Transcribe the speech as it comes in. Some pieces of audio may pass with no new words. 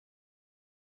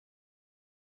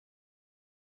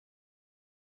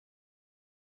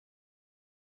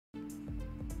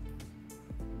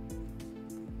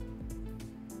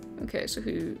Okay, so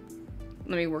who...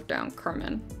 Let me work down.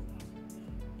 Carmen.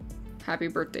 Happy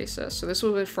birthday, sis. So this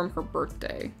was from her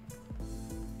birthday.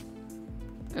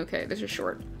 Okay, this is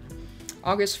short.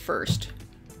 August 1st.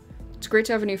 It's great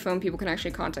to have a new phone. People can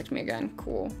actually contact me again.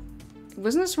 Cool.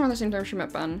 Wasn't this around the same time she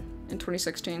met Ben? In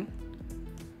 2016?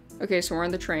 Okay, so we're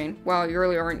on the train. Wow, you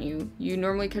early, aren't you? You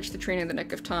normally catch the train in the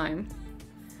nick of time.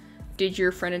 Did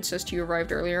your friend insist you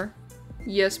arrived earlier?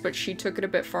 Yes, but she took it a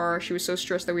bit far. She was so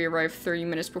stressed that we arrived 30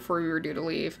 minutes before we were due to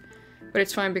leave. But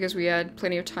it's fine because we had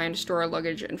plenty of time to store our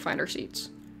luggage and find our seats.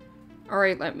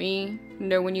 Alright, let me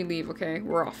know when you leave, okay?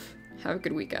 We're off. Have a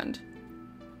good weekend.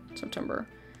 September.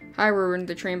 Hi, we're in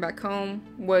the train back home.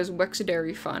 Was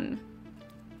Wexadary fun?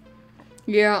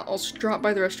 Yeah, I'll drop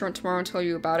by the restaurant tomorrow and tell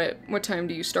you about it. What time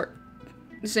do you start?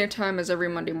 The same time as every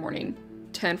Monday morning.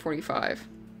 10:45.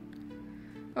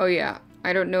 Oh yeah,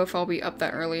 I don't know if I'll be up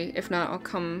that early. If not, I'll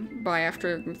come by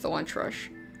after the lunch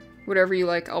rush. Whatever you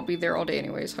like, I'll be there all day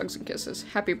anyways. Hugs and kisses.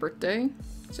 Happy birthday.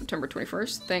 September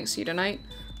 21st. Thanks, see you tonight.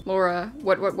 Laura,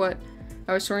 what?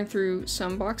 I was sorting through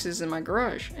some boxes in my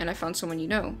garage, and I found someone you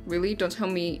know. Really? Don't tell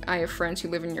me I have friends who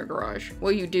live in your garage.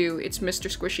 Well, you do. It's Mr.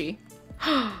 Squishy.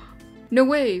 No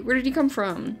way! Where did he come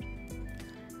from?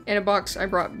 In a box I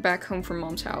brought back home from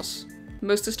Mom's house.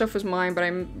 Most of the stuff was mine, but I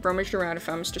rummaged around and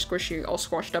found Mr. Squishy all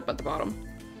squashed up at the bottom.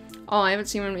 Oh, I haven't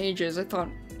seen him in ages. I thought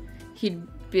he'd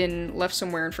been left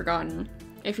somewhere and forgotten.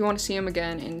 If you want to see him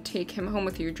again and take him home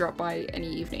with you, drop by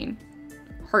any evening.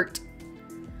 Heart.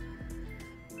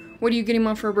 What are you getting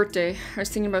Mom for her birthday? I was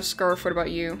thinking about a scarf. What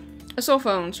about you? A cell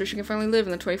phone, so she can finally live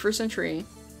in the 21st century.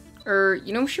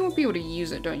 You know she won't be able to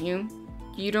use it, don't you?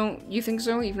 You think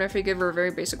so? Even if I give her a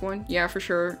very basic one? Yeah, for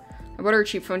sure. I bought her a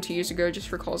cheap phone 2 years ago just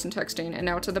for calls and texting, and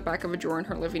now it's at the back of a drawer in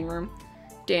her living room.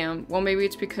 Damn, well maybe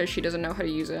it's because she doesn't know how to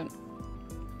use it.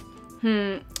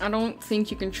 I don't think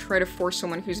you can try to force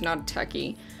someone who's not a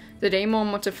techie. The day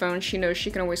Mom wants a phone, she knows she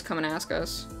can always come and ask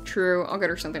us. True, I'll get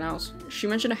her something else. She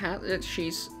mentioned a hat that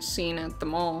she's seen at the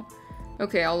mall.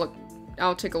 Okay,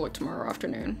 I'll take a look tomorrow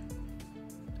afternoon.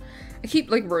 I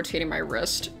keep, like, rotating my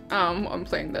wrist, I'm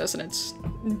playing this, and it's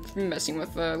messing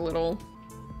with the little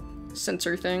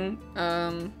sensor thing.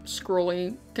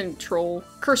 Scrolly, control,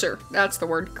 cursor, that's the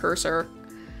word, cursor.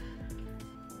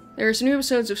 There's new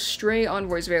episodes of Stray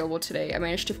Envoys available today. I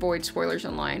managed to avoid spoilers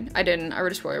online. I didn't, I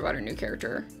read a spoiler about her new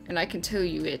character. And I can tell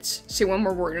you it's, say one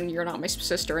more word and you're not my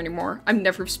sister anymore. I'm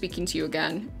never speaking to you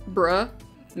again. Bruh.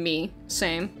 Me.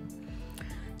 Same.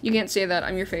 You can't say that,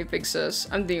 I'm your fave big sis.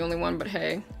 I'm the only one, but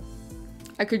hey.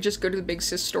 I could just go to the big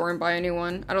sis store and buy a new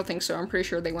one. I don't think so, I'm pretty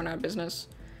sure they went out of business.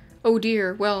 Oh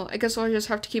dear, well, I guess I'll just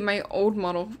have to keep my old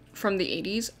model from the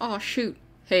 80s. Aw, shoot.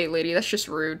 Hey lady, that's just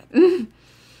rude.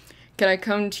 Can I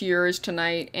come to yours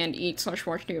tonight and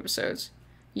eat/watch new episodes?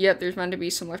 Yep, there's bound to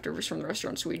be some leftovers from the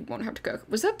restaurant, so we won't have to cook.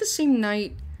 Was that the same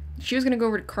night she was gonna go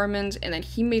over to Carmen's and then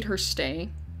he made her stay?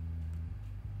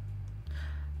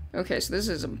 Okay, so this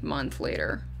is a month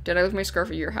later. Did I leave my scarf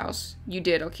at your house? You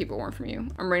did, I'll keep it warm from you.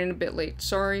 I'm running a bit late.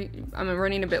 Sorry, I'm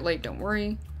running a bit late, don't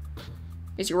worry.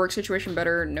 Is your work situation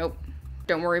better? Nope.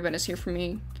 Don't worry, Ben is here for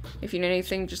me. If you need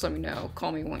anything, just let me know.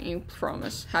 Call me, won't you?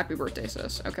 Promise. Happy birthday,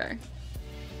 sis. Okay.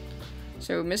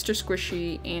 So, Mr.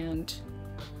 Squishy, and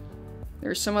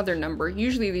there's some other number.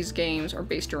 Usually these games are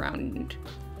based around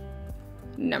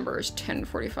numbers.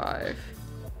 10:45.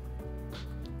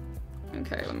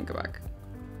 Okay, let me go back.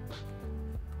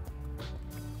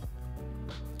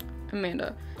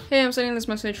 Amanda. Hey, I'm sending this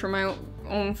message from my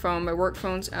own phone. My work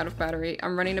phone's out of battery.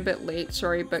 I'm running a bit late.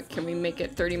 Sorry, but can we make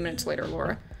it 30 minutes later,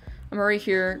 Laura? I'm already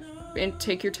here, and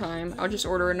take your time. I'll just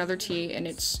order another tea, and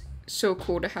it's so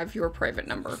cool to have your private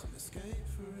number.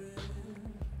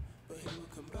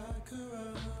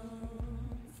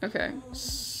 Okay,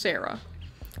 Sarah.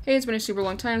 Hey, it's been a super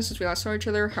long time since we last saw each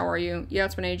other. How are you? Yeah,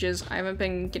 it's been ages. I haven't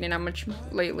been getting out much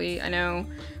lately, I know.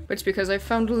 But it's because I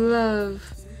found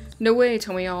love. No way,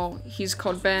 tell me all. He's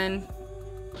called Ben.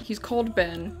 He's called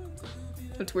Ben.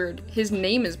 That's weird. His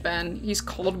name is Ben. He's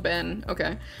called Ben.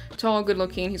 Okay. Tall, good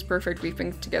looking. He's perfect. We've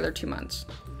been together 2 months.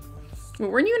 Well,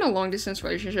 weren't you in a long-distance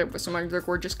relationship with some other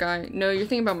gorgeous guy? No, you're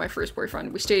thinking about my first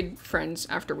boyfriend. We stayed friends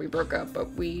after we broke up,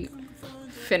 but we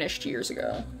finished years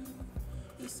ago.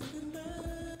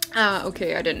 Ah,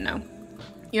 okay, I didn't know.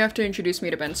 You have to introduce me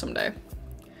to Ben someday.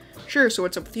 Sure, so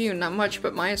what's up with you? Not much,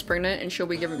 but Maya's pregnant and she'll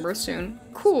be giving birth soon.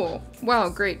 Cool. Wow,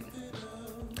 great.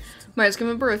 Maya's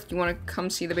giving birth. You want to come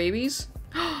see the babies?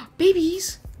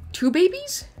 Babies? 2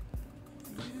 babies?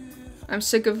 I'm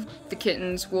sick of the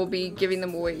kittens. We'll be giving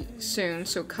them away soon,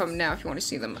 so come now if you want to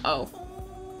see them. Oh.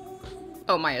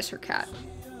 Oh, Maya's her cat.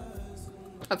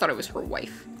 I thought it was her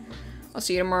wife. I'll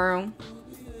see you tomorrow.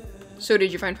 So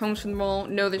did you find homes for them all?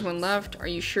 No, there's one left. Are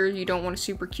you sure you don't want a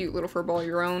super cute little fur ball of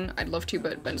your own? I'd love to,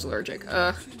 but Ben's allergic.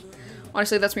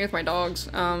 Honestly, that's me with my dogs.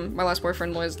 My last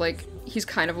boyfriend was, like, he's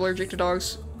kind of allergic to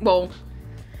dogs. Well,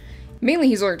 mainly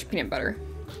he's allergic to peanut butter.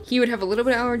 He would have a little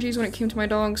bit of allergies when it came to my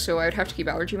dogs, so I would have to keep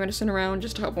allergy medicine around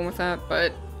just to help him with that,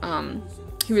 but,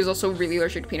 he was also really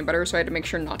allergic to peanut butter, so I had to make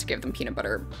sure not to give them peanut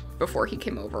butter before he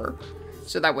came over.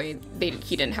 So that way,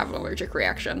 he didn't have an allergic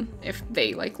reaction if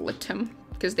they, like, licked him,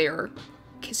 because they are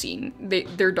kissing.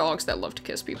 They're dogs that love to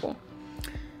kiss people.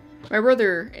 My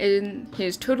brother, in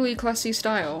his totally classy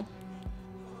style.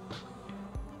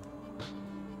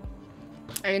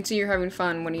 I can see you're having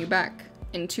fun. When are you back?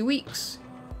 In 2 weeks.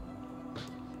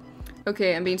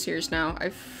 Okay, I'm being serious now.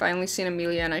 I've finally seen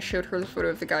Amelia and I showed her the photo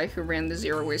of the guy who ran the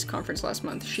Zero Waste conference last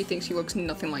month. She thinks he looks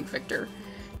nothing like Victor.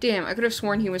 Damn, I could have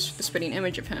sworn he was the spitting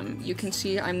image of him. You can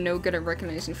see I'm no good at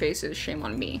recognizing faces. Shame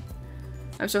on me.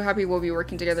 I'm so happy we'll be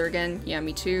working together again. Yeah,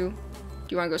 me too. Do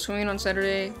you want to go swimming on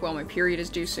Saturday? Well, my period is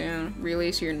due soon.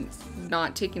 Really? So you're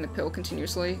not taking the pill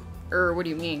continuously? What do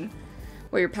you mean?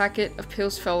 Well, your packet of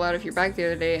pills fell out of your bag the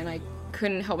other day and I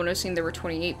couldn't help noticing there were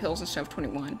 28 pills instead of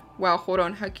 21. Wow, hold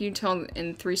on, how can you tell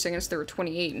in 3 seconds there were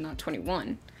 28 and not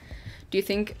 21? Do you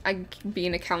think I could be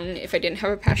an accountant if I didn't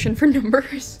have a passion for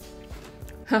numbers?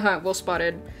 Haha, well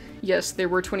spotted. Yes, there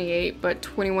were 28, but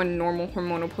 21 normal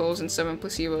hormonal pills and 7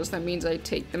 placebos. That means I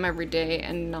take them every day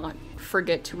and not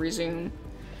forget to resume.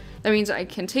 That means I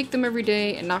can take them every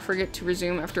day and not forget to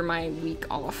resume after my week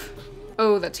off.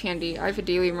 Oh, that's handy. I have a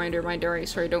daily reminder in my diary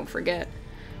so I don't forget.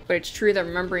 But it's true that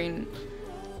remembering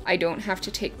I don't have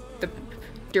to take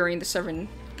during the 7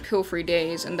 pill-free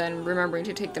days and then remembering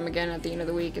to take them again at the end of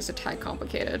the week is a tad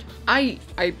complicated. I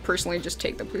personally just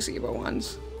take the placebo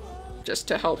ones just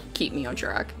to help keep me on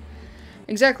track.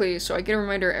 Exactly, so I get a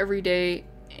reminder every day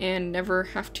and never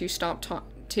have to stop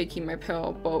taking my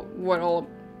pill. But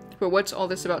what's all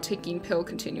this about taking pill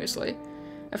continuously?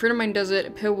 A friend of mine does it,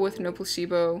 a pill with no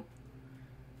placebo.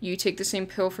 You take the same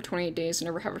pill for 28 days and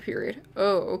never have a period.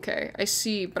 Oh, okay. I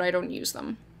see, but I don't use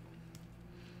them.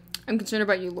 I'm concerned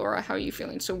about you, Laura. How are you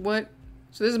feeling? So this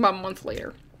is about a month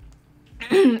later.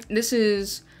 This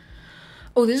is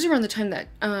around the time that,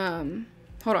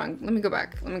 hold on. Let me go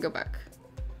back.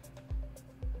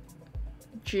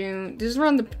 June. This is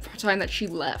around the time that she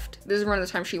left. This is around the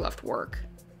time she left work.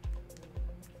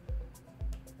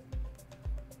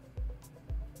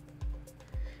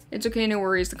 It's okay, no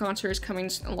worries. The concert is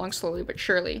coming along slowly but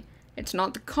surely. It's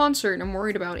not the concert I'm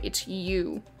worried about, it's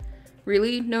you.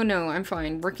 Really? No, I'm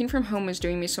fine. Working from home is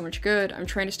doing me so much good. I'm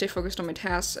trying to stay focused on my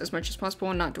tasks as much as possible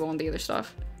and not dwell on the other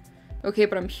stuff. Okay,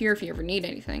 but I'm here if you ever need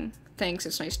anything. Thanks,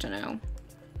 it's nice to know.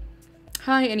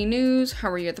 Hi, any news?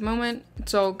 How are you at the moment?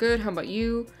 It's all good, how about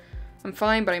you? I'm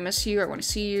fine, but I miss you. I want to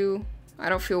see you. I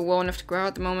don't feel well enough to go out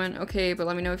at the moment. Okay, but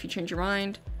let me know if you change your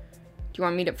mind. Do you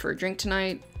want to meet up for a drink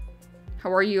tonight?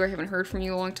 How are you? I haven't heard from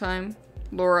you in a long time.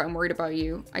 Laura, I'm worried about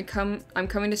you. I'm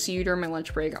coming to see you during my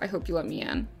lunch break. I hope you let me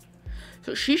in.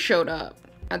 So she showed up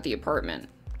at the apartment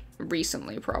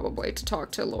recently, probably, to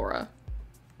talk to Laura.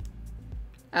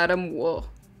 Adam, whoa.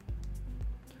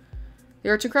 The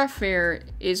Arts and Craft Fair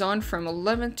is on from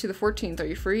 11th to the 14th. Are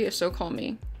you free? If so, call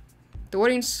me. The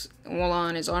wedding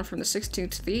salon is on from the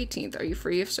 16th to the 18th. Are you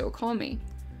free? If so, call me.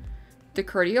 The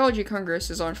Cardiology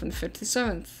Congress is on from the 5th to the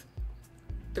 7th.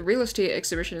 The real estate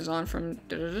exhibition is on from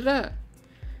da-da-da-da.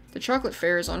 The chocolate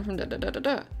fair is on from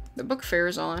da-da-da-da-da. The book fair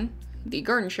is on. The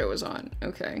garden show is on.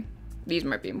 Okay. These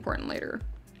might be important later.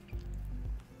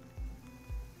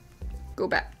 Go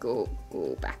back. Go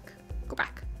back. Go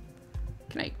back.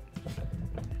 Can I?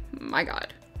 My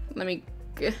god. Let me...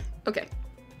 Okay.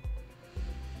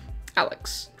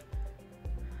 Alex.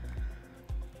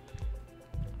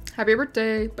 Happy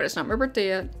birthday, but it's not my birthday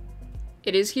yet.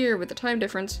 It is here with the time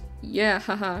difference. Yeah,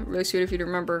 haha, really sweet of you to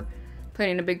remember.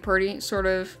 Planning a big party, sort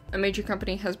of. A major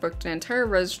company has booked the entire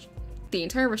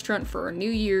restaurant for a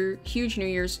huge New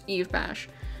Year's Eve bash.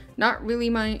 Not really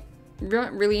in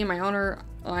my honor.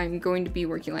 I'm going to be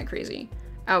working like crazy.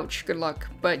 Ouch, good luck.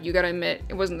 But you gotta admit,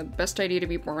 it wasn't the best idea to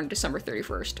be born December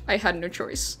 31st. I had no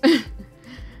choice.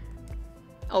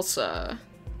 Elsa.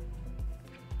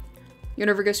 You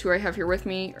never guess who I have here with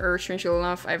me, or strangely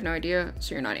enough, I have no idea,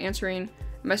 so you're not answering.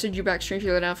 I messaged you back strangely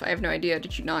enough, I have no idea.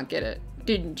 Did you not get it?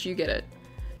 Didn't you get it?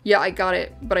 Yeah, I got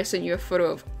it, but I sent you a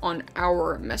photo on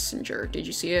our messenger. Did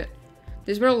you see it?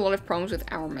 There's been a lot of problems with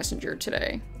our messenger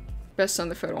today. Best send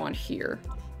the photo on here.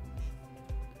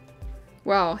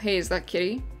 Wow, hey, is that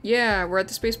Kitty? Yeah, we're at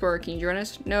the space bar. Can you join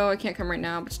us? No, I can't come right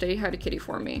now, but stay hi to Kitty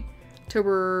for me.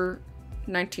 October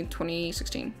 19th,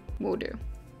 2016. Will do.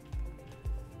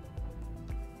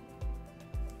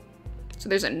 So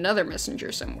there's another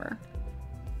messenger somewhere.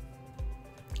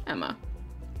 Emma.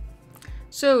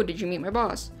 So, did you meet my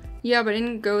boss? Yeah, but it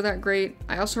didn't go that great.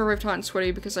 I also arrived hot and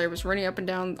sweaty because I was running up and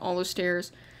down all those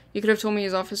stairs. You could have told me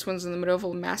his office was in the middle of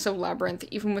a massive labyrinth.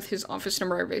 Even with his office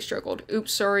number, I really struggled.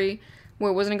 Oops, sorry.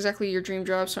 Well, it wasn't exactly your dream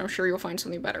job, so I'm sure you'll find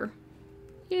something better.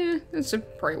 Yeah, that's a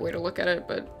probably way to look at it,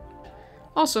 but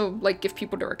also, like, give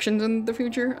people directions in the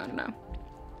future? I don't know.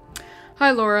 Hi,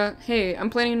 Laura. Hey,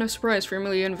 I'm planning a surprise for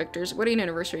Amelia and Victor's wedding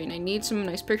anniversary, and I need some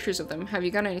nice pictures of them. Have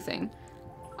you got anything?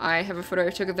 I have a photo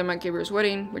I took of them at Gabriel's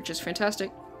wedding, which is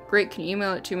fantastic. Great, can you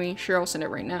email it to me? Sure, I'll send it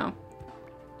right now.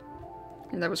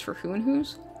 And that was for who and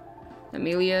whose?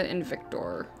 Amelia and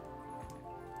Victor.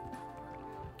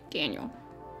 Daniel.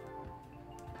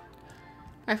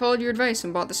 I followed your advice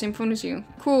and bought the same phone as you.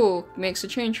 Cool. Makes a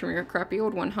change from your crappy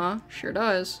old one, huh? Sure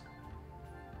does.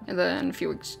 And then a few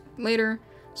weeks later,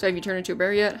 so have you turned into a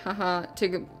bear yet? Haha.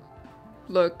 Take a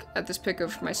look at this pic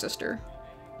of my sister.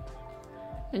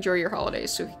 Enjoy your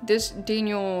holidays. So this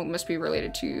Daniel must be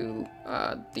related to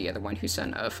the other one who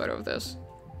sent a photo of this.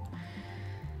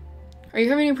 Are you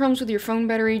having any problems with your phone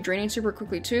battery draining super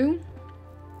quickly too?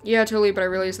 Yeah, totally, but I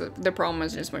realized that the problem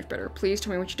isn't as much better. Please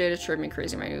tell me what you did. It's driving me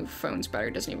crazy. My phone's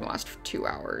battery doesn't even last for 2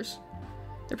 hours.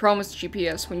 The problem is the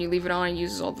GPS. When you leave it on, it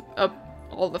uses all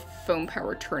the phone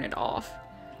power. Turn it off.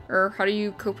 Or how do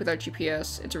you cope without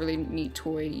GPS? It's a really neat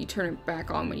toy. You turn it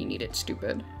back on when you need it.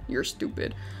 Stupid. You're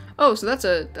stupid. Oh, so that's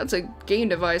a game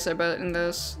device, I bet, in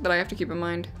this that I have to keep in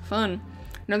mind. Fun.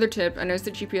 Another tip, I noticed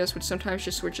that GPS would sometimes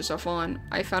just switch itself on.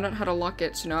 I found out how to lock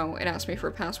it, so now it asks me for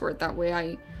a password. That way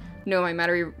I know my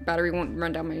battery won't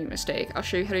run down by mistake. I'll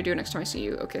show you how to do it next time I see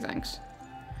you. Okay, thanks.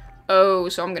 Oh,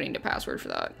 so I'm gonna need a password for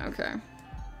that. Okay.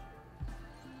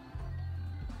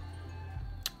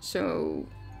 So,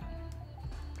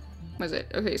 what is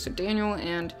it? Okay, so Daniel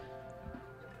and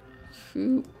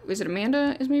who is it?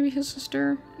 Amanda is maybe his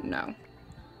sister? No.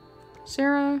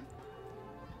 Sarah?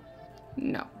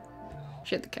 No.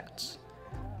 She had the cats.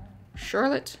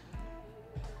 Charlotte?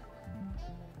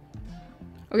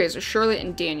 Okay, so Charlotte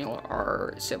and Daniel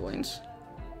are siblings.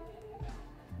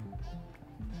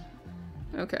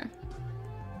 Okay.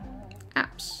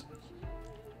 Apps.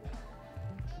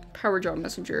 Power job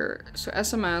messenger. So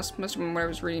SMS must have been what I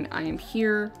was reading. I am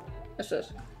here. What's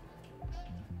this?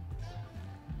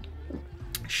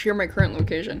 Share my current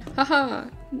location. Haha!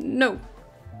 No!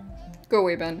 Go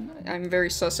away, Ben. I'm very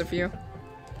sus of you.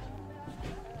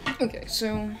 Okay,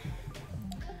 so...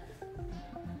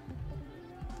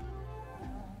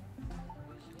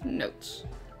 Notes.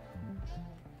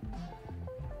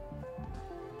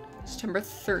 September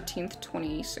 13th,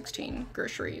 2016.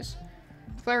 Groceries.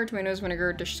 Flour, tomatoes,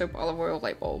 vinegar, dish soap, olive oil,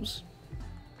 light bulbs.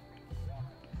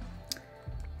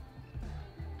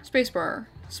 Spacebar.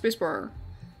 Spacebar.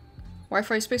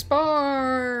 Wi-Fi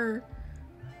spacebar!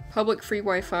 Public free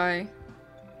Wi-Fi.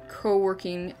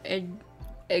 Co-working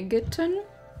Egerton?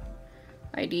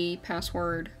 ID,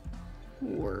 password,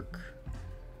 work.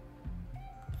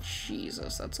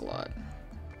 Jesus, that's a lot.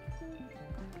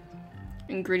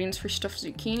 Ingredients for stuffed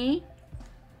zucchini.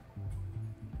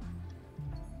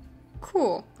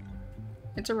 Cool.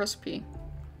 It's a recipe.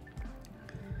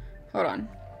 Hold on.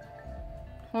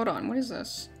 Hold on, what is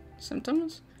this?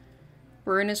 Symptoms?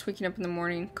 Weariness, waking up in the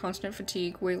morning, constant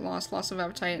fatigue, weight loss, loss of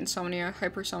appetite, insomnia,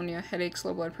 hypersomnia, headaches,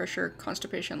 low blood pressure,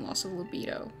 constipation, loss of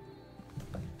libido.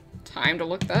 Time to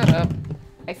look that up.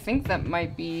 I think that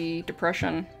might be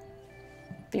depression.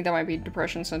 I think that might be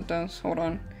depression symptoms. Hold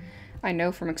on. I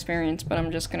know from experience, but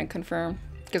I'm just gonna confirm,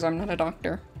 because I'm not a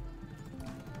doctor.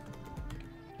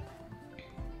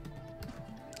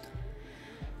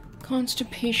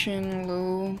 Constipation,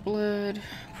 low blood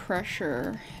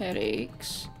pressure,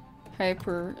 headaches,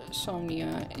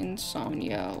 hypersomnia,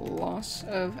 insomnia, loss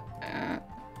of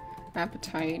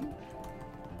appetite,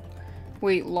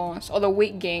 weight loss. Although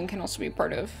weight gain can also be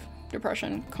part of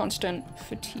depression. Constant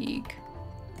fatigue.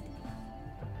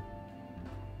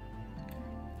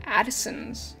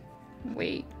 Addison's.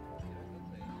 Wait.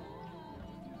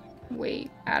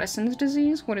 Addison's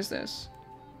disease? What is this?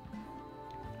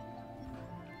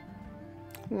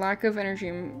 Lack of energy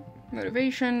and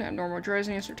motivation, abnormal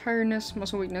drowsiness or tiredness,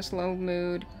 muscle weakness, low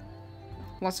mood,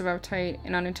 loss of appetite,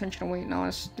 and unintentional weight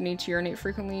loss, the need to urinate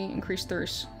frequently, increased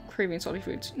thirst, craving salty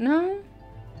foods. No?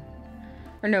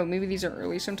 Or no, maybe these are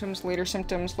early symptoms. Later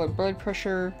symptoms, low blood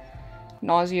pressure,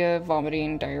 nausea,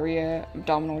 vomiting, diarrhea,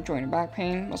 abdominal joint and back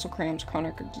pain, muscle cramps,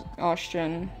 chronic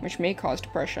exhaustion, which may cause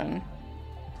depression.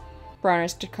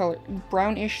 Brownish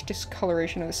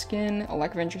discoloration of the skin, a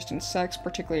lack of interest in sex,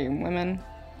 particularly in women.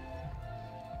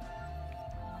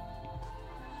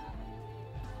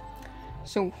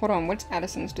 So hold on, what's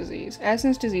Addison's disease?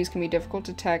 Addison's disease can be difficult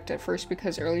to detect at first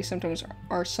because early symptoms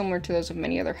are similar to those of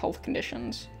many other health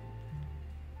conditions.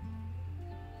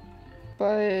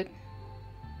 But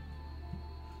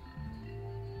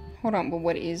hold on, but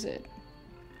what is it?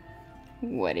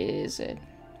 What is it?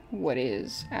 What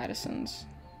is Addison's?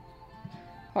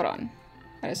 Hold on.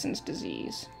 Addison's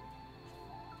disease.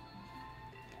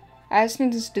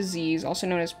 Addison's disease, also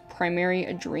known as primary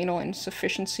adrenal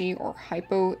insufficiency or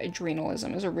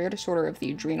hypoadrenalism, is a rare disorder of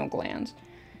the adrenal glands.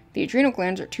 The adrenal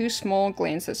glands are two small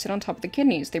glands that sit on top of the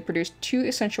kidneys. They produce two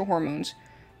essential hormones,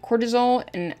 cortisol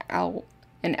and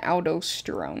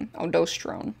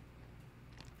aldosterone.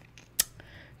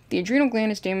 The adrenal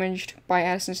gland is damaged by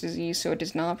Addison's disease, so it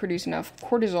does not produce enough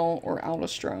cortisol or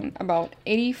aldosterone. About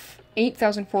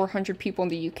 8,400 people in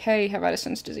the UK have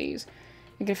Addison's disease.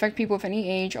 It can affect people of any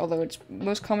age, although it's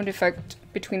most common to affect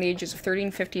between the ages of 30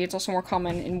 and 50. It's also more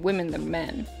common in women than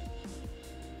men.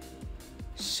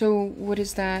 So what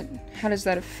is that? How does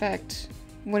that affect?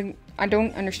 I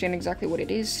don't understand exactly what it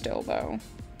is still, though.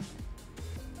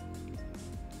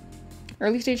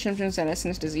 Early stage symptoms of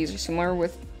Addison's disease are similar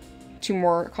to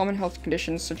more common health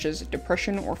conditions such as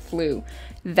depression or flu.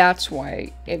 That's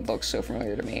why it looks so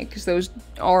familiar to me, because those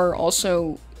are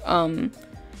also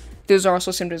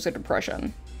symptoms of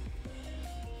depression.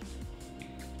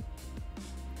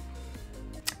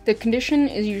 The condition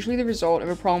is usually the result of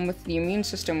a problem with the immune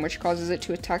system, which causes it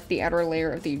to attack the outer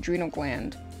layer of the adrenal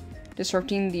gland,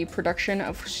 disrupting the production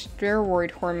of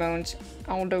steroid hormones,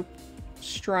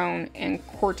 aldosterone, and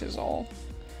cortisol.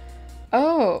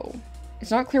 Oh!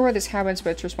 It's not clear why this happens,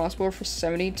 but it's responsible for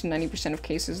 70 to 90% of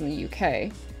cases in the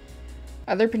UK.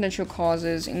 Other potential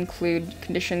causes include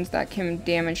conditions that can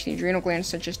damage the adrenal glands,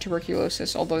 such as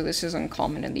tuberculosis, although this is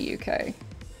uncommon in the UK.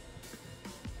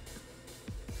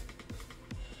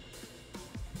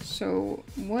 So,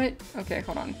 okay,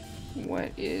 hold on.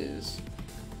 What is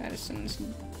Addison's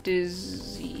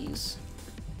disease?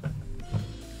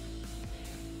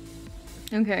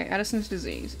 Okay, Addison's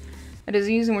disease. A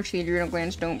disease in which the adrenal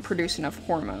glands don't produce enough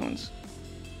hormones.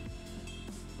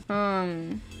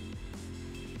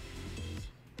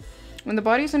 When the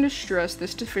body is under stress,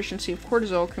 this deficiency of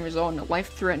cortisol can result in a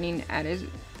life-threatening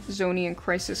Addisonian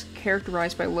crisis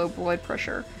characterized by low blood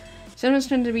pressure. Symptoms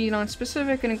tend to be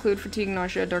nonspecific and include fatigue,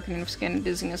 nausea, darkening of skin, and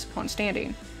dizziness upon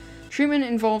standing. Treatment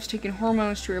involves taking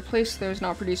hormones to replace those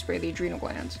not produced by the adrenal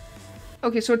glands.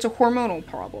 Okay, so it's a hormonal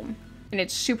problem. And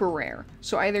it's super rare.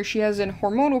 So either she has a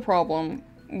hormonal problem,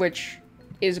 which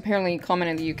is apparently common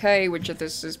in the UK, which if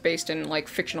this is based in, like,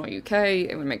 fictional UK,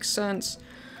 it would make sense.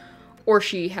 Or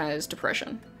she has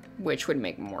depression, which would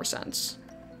make more sense.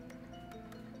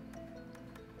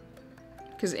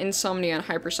 Because insomnia and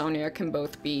hypersomnia can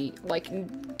both be, like,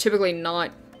 typically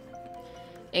not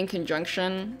in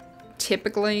conjunction,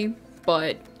 typically,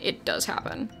 but it does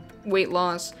happen. Weight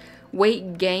loss.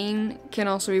 Weight gain can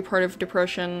also be part of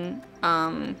depression.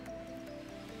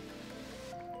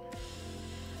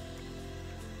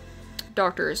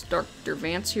 Doctors, Dr.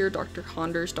 Vance here, Dr.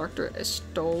 Honders, Dr.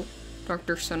 Estol,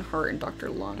 Dr. Sunhart, and Dr.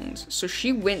 Lungs. So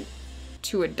she went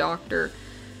to a doctor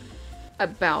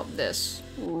about this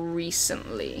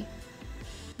recently,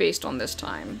 based on this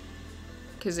time,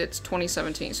 because it's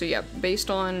 2017. So yeah, based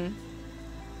on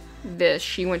this,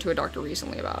 she went to a doctor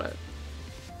recently about it.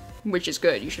 Which is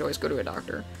good. You should always go to a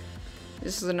doctor.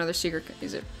 This is another secret.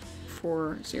 Is it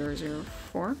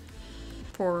 4004?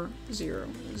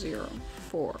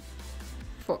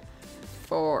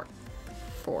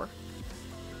 4004.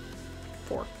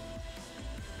 4.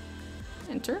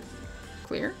 Enter.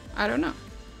 Clear. I don't know.